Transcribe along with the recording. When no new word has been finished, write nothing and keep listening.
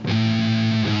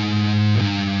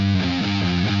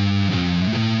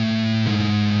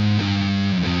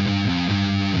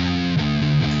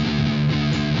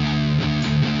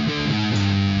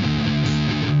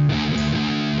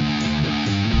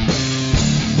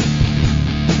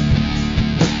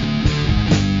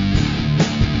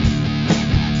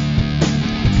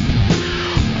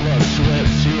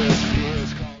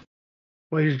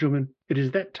ladies and gentlemen, it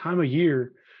is that time of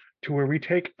year to where we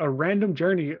take a random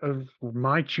journey of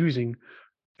my choosing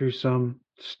through some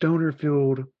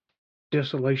stoner-filled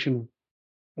desolation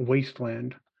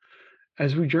wasteland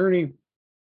as we journey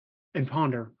and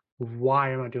ponder,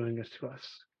 why am I doing this to us?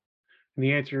 And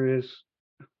the answer is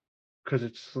because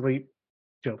it's sleep,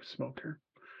 Dopesmoker.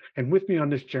 And with me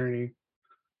on this journey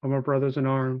are my brothers in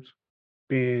arms,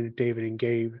 Ben, David, and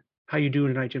Gabe. How you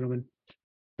doing tonight, gentlemen?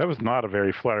 That was not a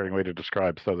very flattering way to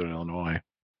describe Southern Illinois.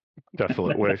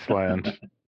 Desolate wasteland.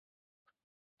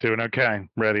 Doing okay.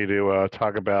 Ready to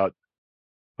talk about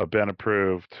a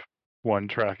Ben-approved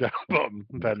one-track album.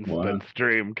 Ben's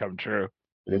dream come true.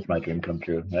 It is my dream come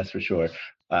true. That's for sure.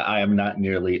 I am not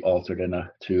nearly altered enough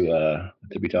to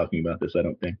be talking about this. I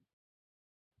don't think.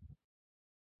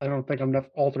 I don't think I'm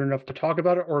altered enough to talk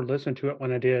about it or listen to it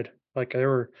when I did. Like there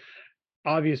were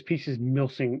obvious pieces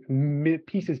missing when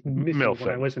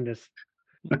I listened to this.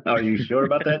 Are you sure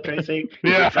about that, Tracey?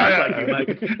 Yeah, it sounds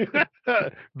like you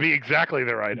might be exactly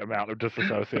the right amount of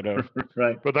disassociative.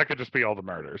 Right. But that could just be all the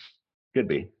murders. Could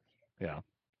be. Yeah.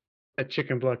 That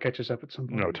chicken blood catches up at some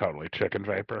point. No, totally. Chicken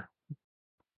vapor.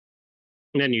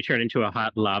 And then you turn into a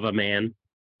hot lava man.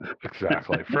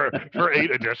 Exactly. for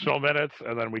 8 additional minutes,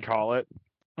 and then we call it.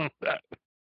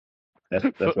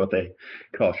 That's what they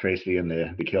call Tracey in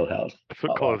the kill house. That's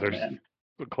what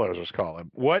closers call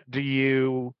him. Why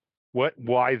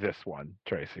this one,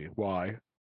 Tracey? Why?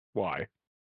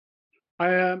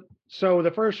 So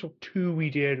the first 2 we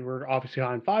did were obviously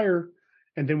on fire,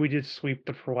 and then we did sweep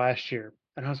for last year.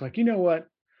 And I was like, you know what?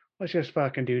 Let's just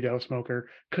fucking do Dopesmoker,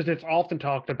 because it's often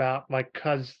talked about, like,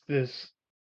 because this,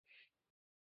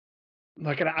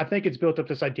 like, and I think it's built up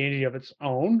this identity of its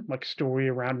own, like story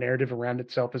around narrative around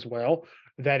itself as well,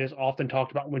 that is often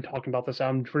talked about when talking about this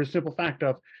album, for the simple fact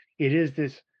of it is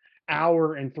this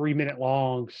hour and 3-minute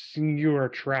long singular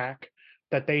track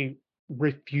that they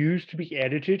refuse to be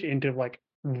edited into like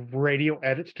radio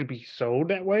edits to be sold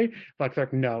that way. Like they're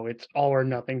like, no, it's all or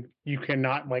nothing. You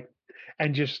cannot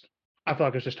and just I feel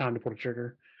like it's just time to pull the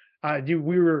trigger.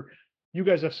 You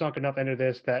guys have sunk enough into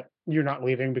this that you're not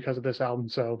leaving because of this album,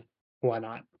 so why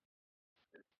not?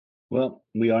 Well,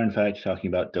 we are in fact talking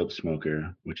about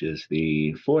Dopesmoker, which is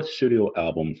the 4th studio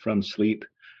album from Sleep.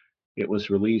 It was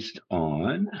released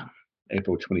on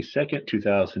April 22nd,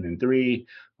 2003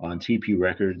 on TP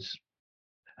Records.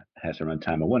 It has a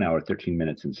runtime of 1 hour, 13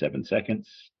 minutes, and 7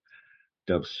 seconds.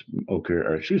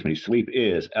 Sleep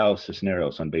is Al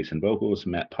Cisneros on bass and vocals,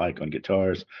 Matt Pike on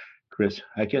guitars, Chris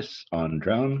Hickes on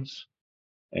drums,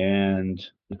 and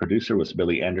the producer was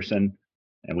Billy Anderson.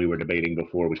 And we were debating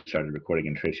before we started recording,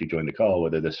 and Tracey joined the call,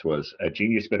 whether this was a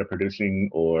genius bit of producing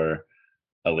or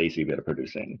a lazy bit of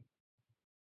producing.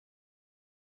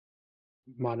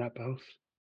 Why not both?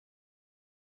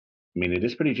 I mean, it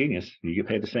is pretty genius. You get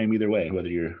paid the same either way, whether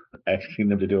you're asking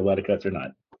them to do a lot of cuts or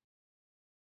not.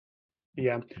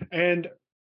 Yeah. And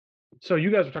so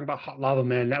you guys were talking about Hot Lava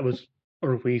Man. That was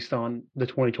released on the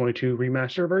 2022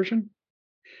 remaster version,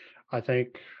 I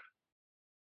think.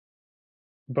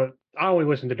 But I only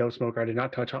listened to Dopesmoker. I did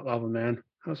not touch Hot Lava Man.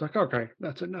 I was like, okay,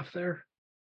 that's enough there.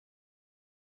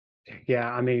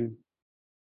 Yeah, I mean,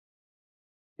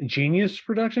 genius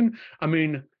production. I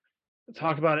mean,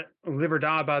 talk about it, live or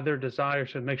die by their desire,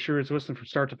 so make sure it's listened from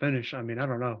start to finish. I mean, I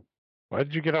don't know. Why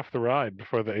did you get off the ride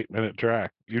before the 8-minute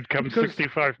track? You'd come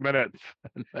 65 minutes,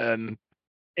 and then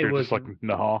you're just like,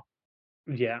 no.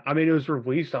 Yeah, I mean, it was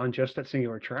released on just that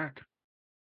singular track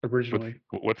originally.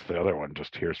 What's the other one?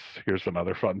 Just here's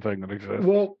another fun thing that exists.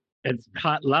 Well, it's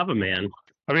Hot Lava Man.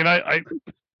 I mean,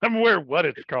 I'm aware what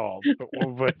it's called,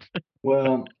 but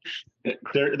well,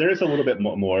 there is a little bit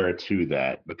more to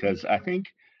that, because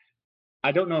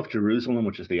I don't know if Jerusalem,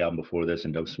 which is the album before this,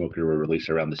 and Dopesmoker were released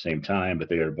around the same time, but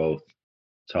they are both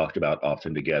talked about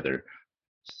often together.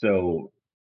 So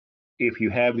if you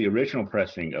have the original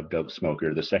pressing of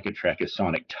Dopesmoker, the second track is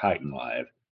Sonic Titan Live.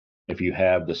 If you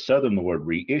have the Southern Lord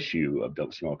reissue of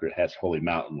Dopesmoker, it has Holy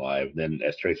Mountain Live. Then,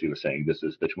 as Tracey was saying, this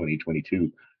is the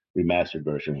 2022 remastered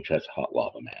version, which has Hot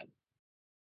Lava Man.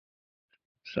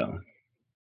 So,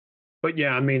 but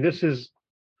yeah, I mean, this is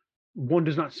one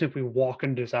does not simply walk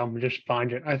into this album and just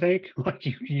find it. I think like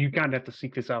you kind of have to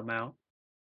seek this album out.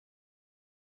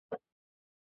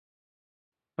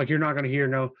 Like you're not going to hear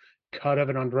no cut of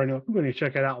it on the radio. I'm going to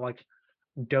check it out. Like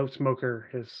Dopesmoker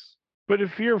is. But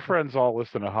if your friends all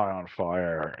listen to High on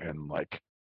Fire and like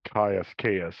Caius,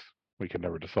 we can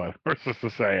never decide where we're supposed to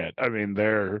say it. I mean,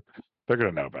 they're going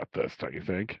to know about this, don't you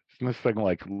think? Isn't this thing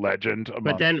like legend?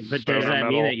 But does that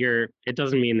mean that it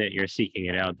doesn't mean that you're seeking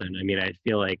it out then? I mean, I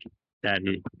feel like then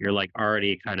you're like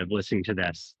already kind of listening to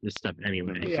this stuff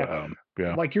anyway. Yeah.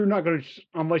 Yeah. Like you're not going to,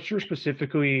 unless you're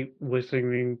specifically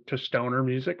listening to stoner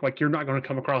music, like you're not going to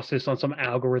come across this on some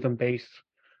algorithm based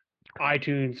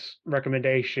iTunes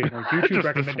recommendation or YouTube Just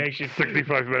recommendation.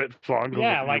 65-minute song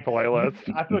Yeah, in like your playlist.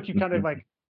 I feel like you kind of like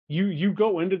you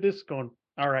go into this going,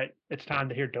 all right, it's time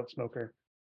to hear Dopesmoker,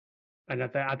 and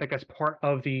I think that's part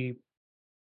of the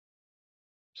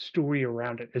story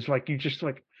around it. It's like you just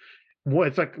like what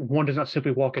it's like one does not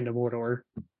simply walk into Mordor.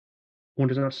 One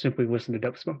does not simply listen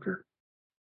to Dopesmoker.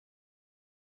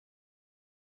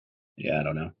 Yeah, I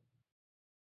don't know.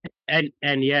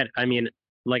 And yet, I mean,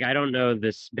 like I don't know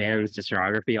this band's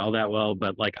discography all that well,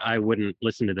 but like I wouldn't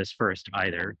listen to this first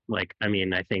either. Like, I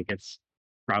mean, I think it's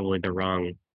probably the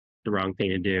wrong thing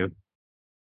to do.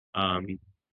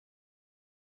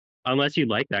 Unless you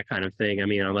like that kind of thing. I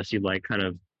mean, unless you like kind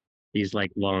of these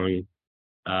like long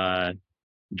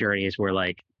journeys where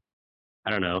like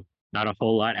I don't know, not a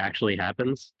whole lot actually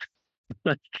happens.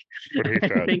 What he I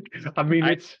said. think I mean,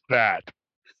 I- it's. That.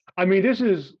 I mean, this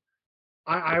is.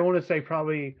 I want to say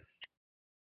probably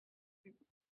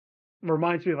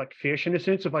reminds me of like Fish in a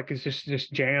sense of like it's just this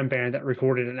jam band that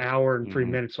recorded an hour and 3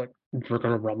 minutes. Like we're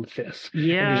gonna run with this, and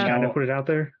just yeah. kind of put it out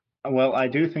there. Well, I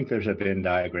do think there's a Venn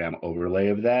diagram overlay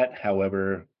of that.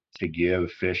 However, to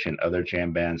give Fish and other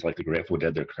jam bands like the Grateful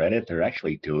Dead their credit, they're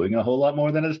actually doing a whole lot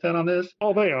more than is done on this.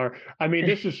 Oh, they are. I mean,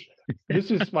 this is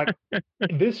like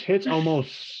this hits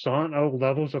almost Son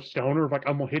levels of stoner. Like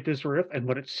I'm gonna hit this riff and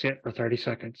let it sit for 30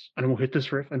 seconds, and I'm gonna hit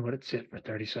this riff and let it sit for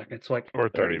 30 seconds. Like Or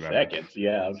 30 minutes. seconds,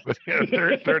 yeah.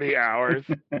 30 hours.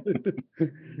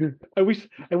 at least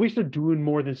they're doing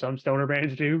more than some stoner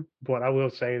bands do. But I will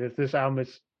say that this album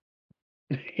is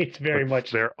it's very But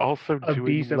much they're also a doing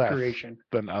beast of less creation.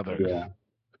 than others. Yeah.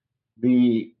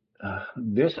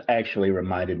 This actually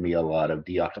reminded me a lot of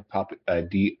the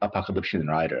Apocalyptic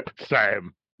Rider.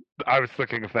 Same. I was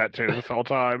thinking of that too this whole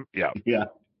time. Yeah. Yeah.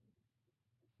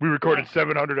 We recorded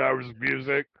 700 hours of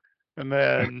music, and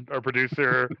then our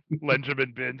producer,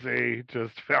 Benjamin Benzie,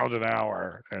 just found an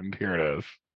hour, and here it is.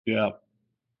 Yeah.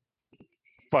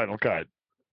 Final cut.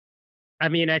 I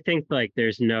mean, I think like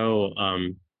there's really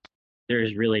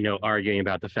no arguing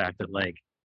about the fact that like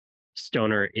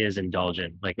stoner is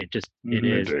indulgent. Like it is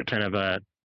Indeed. kind of a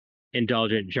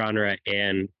indulgent genre,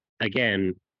 and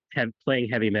again, playing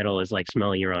heavy metal is like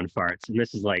smelling your own farts, and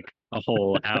this is like a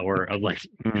whole hour of like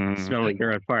smelling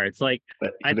your own farts. Like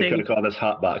But I they think- could have called us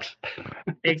Hot Box.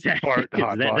 exactly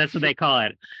Hot that's what they call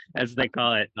it. That's what they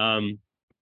call it.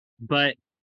 But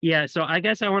yeah, so I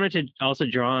guess I wanted to also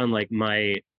draw on like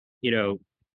my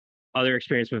other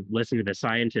experience with listening to The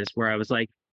Scientist, where I was like,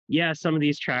 yeah, some of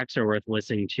these tracks are worth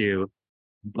listening to,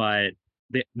 but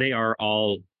they are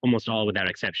almost all without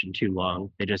exception too long.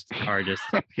 They just are just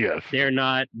Yes. they're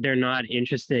not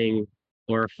interesting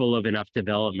or full of enough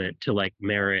development to like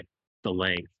merit the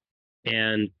length.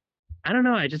 And I don't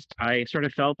know, I sort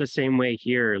of felt the same way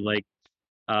here. Like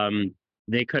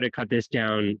they could have cut this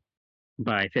down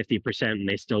by 50% and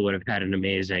they still would have had an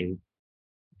amazing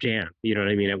jam. You know what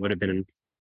I mean? It would have been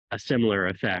a similar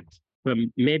effect. But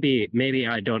maybe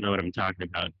I don't know what I'm talking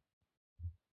about.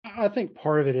 I think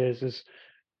part of it is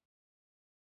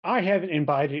I haven't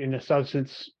imbibed in a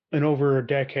substance in over a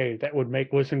decade that would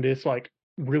make listening to this like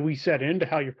really set into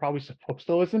how you're probably supposed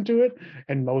to listen to it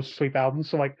and most sleep albums.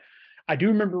 So like I do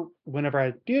remember whenever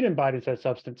I did imbibe into that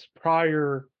substance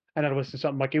prior and I'd listen to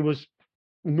something like it was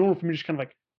normal for me to just kind of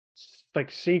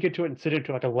like sink into it and sit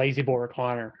into like a lazy boy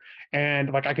recliner.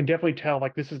 And like I can definitely tell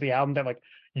like this is the album that like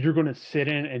you're gonna sit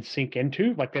in and sink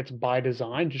into. Like that's by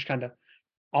design, just kind of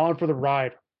on for the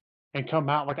ride and come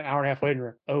out like an hour and a half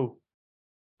later. Oh,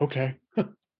 okay.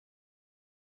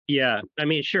 Yeah, I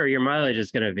mean, sure, your mileage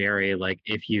is going to vary. Like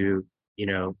if you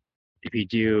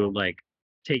do like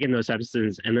take in those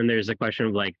substances, and then there's a question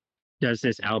of like, does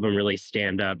this album really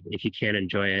stand up if you can't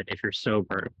enjoy it if you're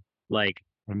sober? Like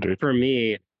Indeed. for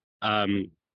me, what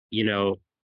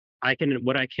I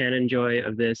can enjoy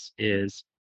of this is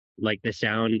like the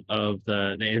sound of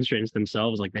the instruments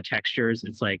themselves, like the textures.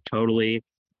 It's like totally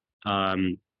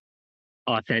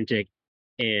authentic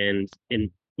and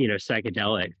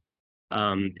psychedelic.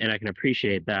 And I can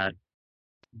appreciate that,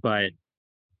 but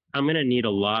I'm gonna need a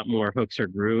lot more hooks or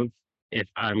groove if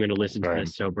I'm gonna listen to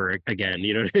this sober again.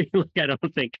 You know what I mean? Like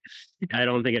I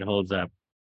don't think it holds up.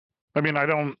 I mean, I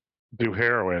don't do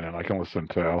heroin, and I can listen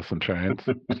to Alice in Chains.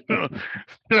 So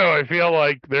I feel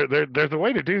like there's a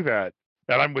way to do that,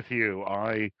 and I'm with you.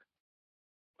 I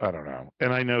don't know,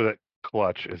 and I know that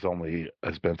Clutch is only,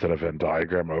 as Ben said, a Venn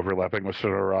diagram overlapping with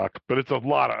Stoner Rock, but it's a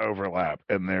lot of overlap,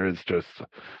 and there is just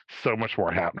so much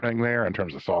more happening there in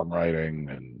terms of songwriting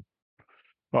and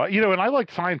Well, and I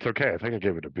liked Science okay. I think I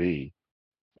gave it a B.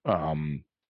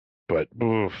 But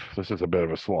oof, this is a bit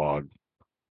of a slog.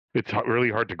 It's really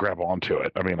hard to grab onto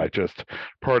it. I mean,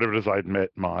 part of it is I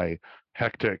admit my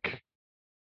hectic,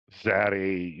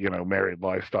 zaddy, married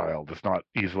lifestyle does not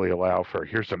easily allow for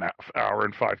here's an hour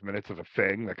and 5 minutes of a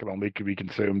thing that can only be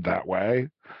consumed that way.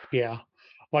 Yeah.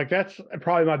 Like that's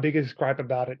probably my biggest gripe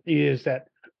about it is that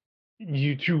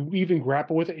to even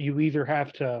grapple with it, you either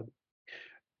have to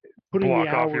put in the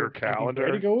Block off your hour and be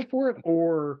ready to calendar. go for it,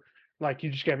 or like you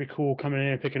just gotta be cool coming in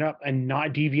and picking up and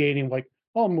not deviating. Like,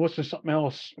 oh, I'm listening to something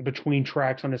else between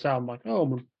tracks on this album. Like,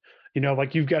 oh,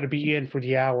 like you've got to be in for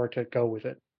the hour to go with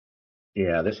it.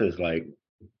 Yeah, this is like,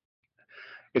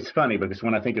 it's funny because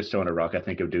when I think of stoner rock, I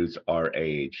think of dudes our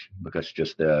age because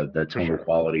just the tonal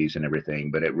qualities and everything.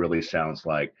 But it really sounds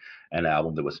like an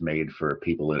album that was made for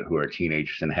people who are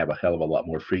teenagers and have a hell of a lot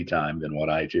more free time than what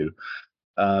I do.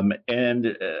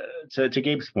 And to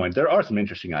Gabe's point, there are some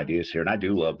interesting ideas here, and I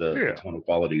do love the tonal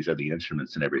qualities of the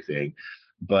instruments and everything.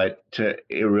 But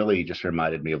it really just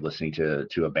reminded me of listening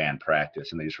to a band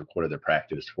practice, and they just recorded their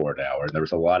practice for an hour. And there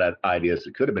was a lot of ideas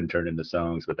that could have been turned into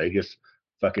songs, but they just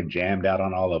fucking jammed out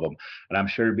on all of them. And I'm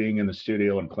sure being in the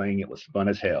studio and playing it was fun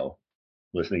as hell.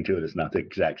 Listening to it is not the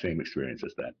exact same experience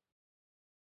as that.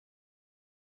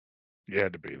 You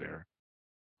had to be there.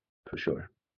 For sure.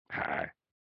 Hi.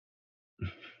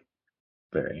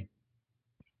 Very.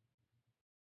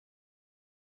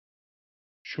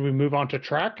 Should we move on to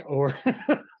track or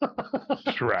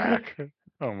track?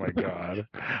 Oh my god.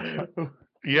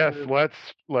 Yes,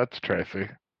 let's Tracey.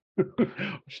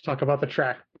 Let's talk about the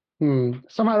track.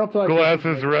 Somehow I don't feel like Glass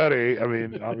is ready. I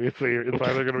mean, obviously, it's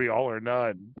either going to be all or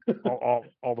none, all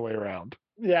the way around.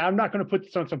 Yeah, I'm not going to put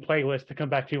this on some playlist to come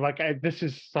back to. Like, this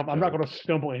is something I'm not going to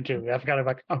stumble into. I've got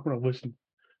to I'm going to listen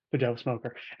to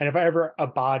Dopesmoker. And if I ever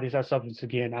abide as that substance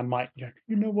again, I might,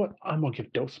 you know what? I'm going to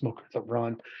give Dopesmoker a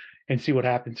run and see what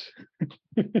happens.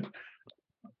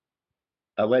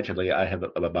 Allegedly, I have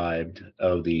imbibed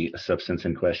of the substance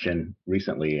in question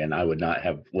recently, and I would not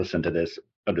have listened to this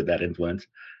under that influence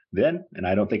then, and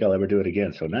I don't think I'll ever do it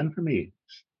again. So none for me.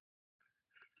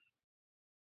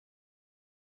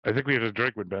 I think we have to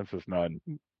drink when Ben says none.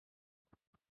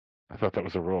 I thought that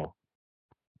was a rule.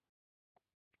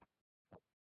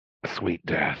 Sweet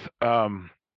death.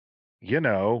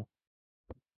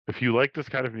 If you like this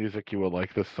kind of music, you will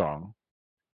like this song.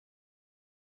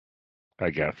 I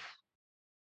guess.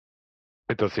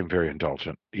 It does seem very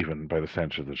indulgent, even by the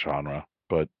standards of the genre,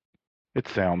 but it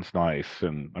sounds nice,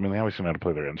 and I mean, they always know how to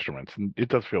play their instruments, and it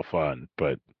does feel fun,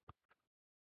 but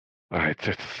it's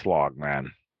a slog,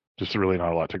 man. Just really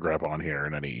not a lot to grab on here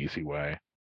in any easy way.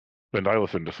 And I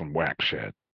listen to some whack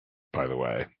shit, by the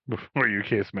way, before you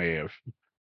accuse me of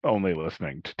only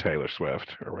listening to Taylor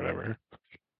Swift or whatever.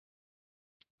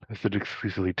 I said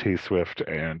exclusively T Swift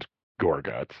and Gore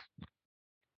Guts.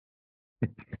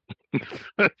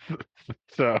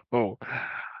 So,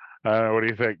 what do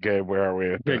you think, Gabe? Where are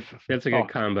we at this? That's a good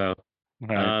combo.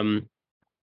 Right.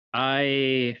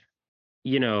 I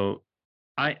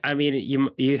mean,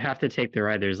 you have to take the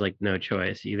ride. There's like no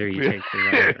choice. Either you take the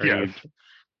ride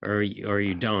or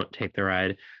you don't take the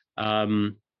ride.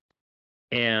 And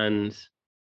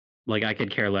like I could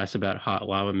care less about Hot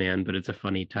Lava Man, but it's a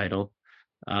funny title.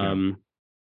 I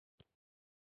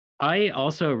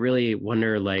also really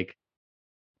wonder, like,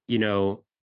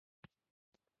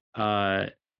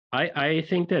 I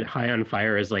think that High on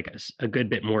Fire is like a good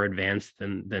bit more advanced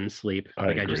than Sleep.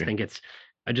 Like I just think it's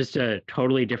just a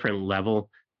totally different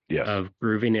level of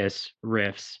grooviness,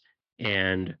 riffs,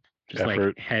 and just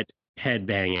effort. Like head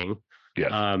banging.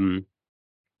 Yes.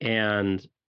 And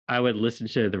I would listen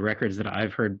to the records that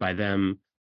I've heard by them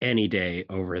any day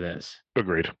over this.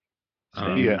 Agreed.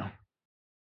 Yeah.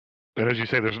 And as you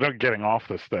say, there's no getting off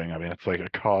this thing. I mean, it's like a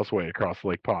causeway across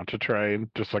Lake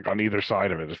Pontchartrain. Just like on either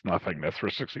side of it, it's nothingness for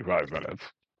 65 minutes.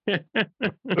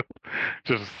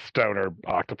 Just stoner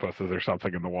octopuses or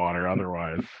something in the water.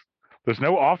 Otherwise, there's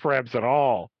no off ramps at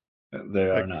all.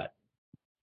 There are not.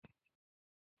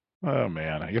 Oh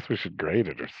man, I guess we should grade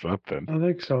it or something. I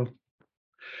think so.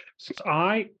 Since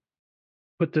I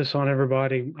put this on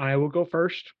everybody, I will go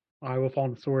first. I will fall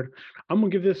on the sword. I'm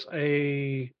gonna give this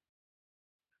a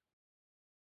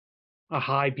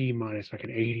high B minus, like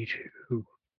an 82.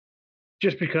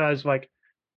 Just because, like,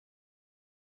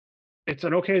 it's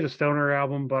an okay as a stoner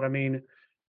album, but I mean,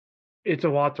 it's a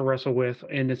lot to wrestle with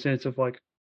in the sense of like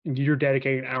you're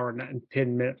dedicating an hour and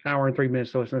 10 minutes, hour and 3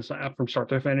 minutes to listen to this from start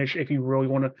to finish if you really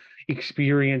want to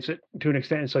experience it to an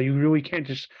extent. So you really can't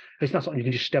it's not something you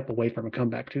can just step away from and come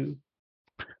back to.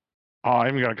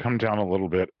 I'm going to come down a little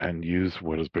bit and use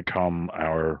what has become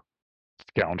our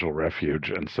scoundrel refuge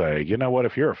and say, you know what?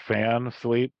 If you're a fan of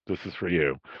Sleep, this is for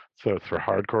you. So it's for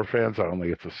hardcore fans only.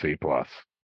 It's a C plus,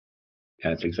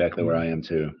 That's exactly where I am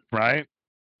too. right?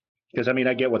 Because I mean,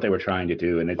 I get what they were trying to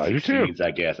do, and it I do too. succeeds.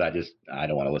 I guess I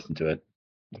don't want to listen to it.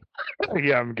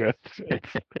 Yeah, I'm good. It's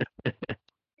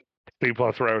C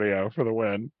plus rodeo for the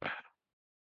win.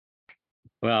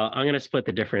 Well, I'm gonna split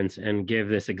the difference and give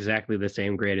this exactly the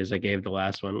same grade as I gave the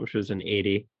last one, which was an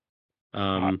 80.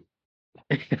 I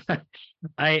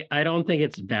don't think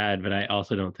it's bad, but I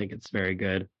also don't think it's very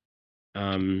good.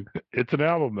 It's an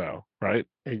album though, right?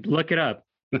 Look it up.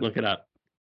 Look it up.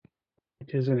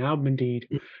 It is an album indeed.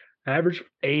 Average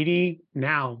 80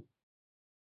 now.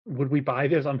 Would we buy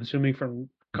this? I'm assuming from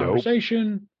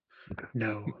conversation.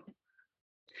 No.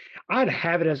 I'd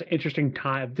have it as an interesting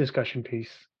time discussion piece.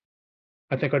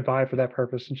 I think I'd buy it for that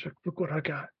purpose and check, look what I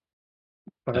got.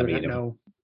 But I would not know.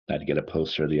 I'd get a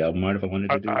poster of the album art if I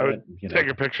wanted to do I would that. take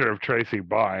a picture of Tracey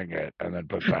buying it and then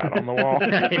put that on the wall.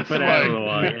 Put that on the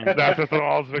wall, yeah. That's just the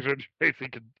wall's picture of Tracey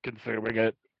consuming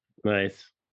it. Nice.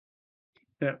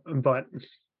 Yeah, but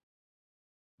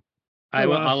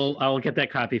I'll get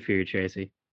that copy for you, Tracey.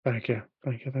 thank you.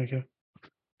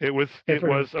 It was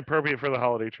appropriate for the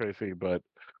holiday, Tracey, but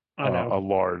a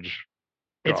large.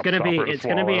 It's gonna be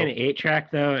an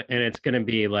 8-track though, and it's gonna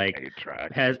be like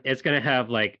 8-track. It's gonna have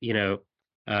like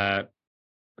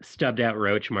stubbed out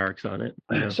roach marks on it.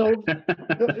 You know? So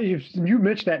you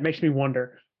mentioned that makes me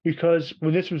wonder, because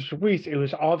when this was released, it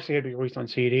was obviously had to be released on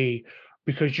CD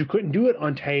because you couldn't do it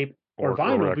on tape or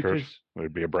vinyl because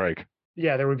there'd be a break.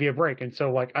 Yeah, there would be a break, and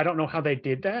so like I don't know how they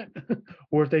did that,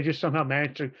 or if they just somehow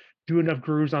managed to do enough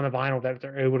grooves on the vinyl that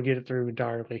they're able to get it through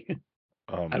entirely.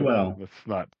 Well, that's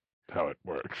not how it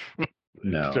works.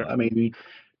 No, I mean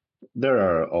there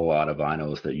are a lot of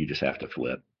vinyls that you just have to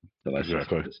flip. So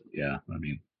Exactly. Yeah, I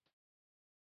mean.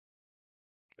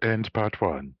 End part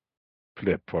 1.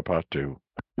 Flip for part 2.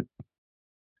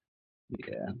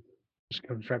 Yeah. Just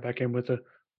comes right back in with a.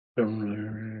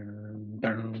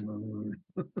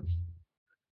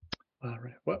 All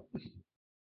right. Well,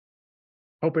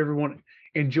 hope everyone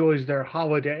enjoys their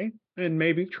holiday and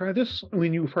maybe try this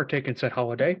when you partake in said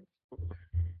holiday.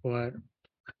 But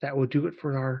that will do it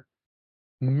for our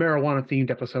marijuana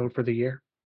themed episode for the year.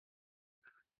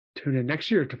 Tune in next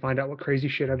year to find out what crazy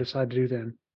shit I decide to do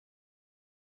then.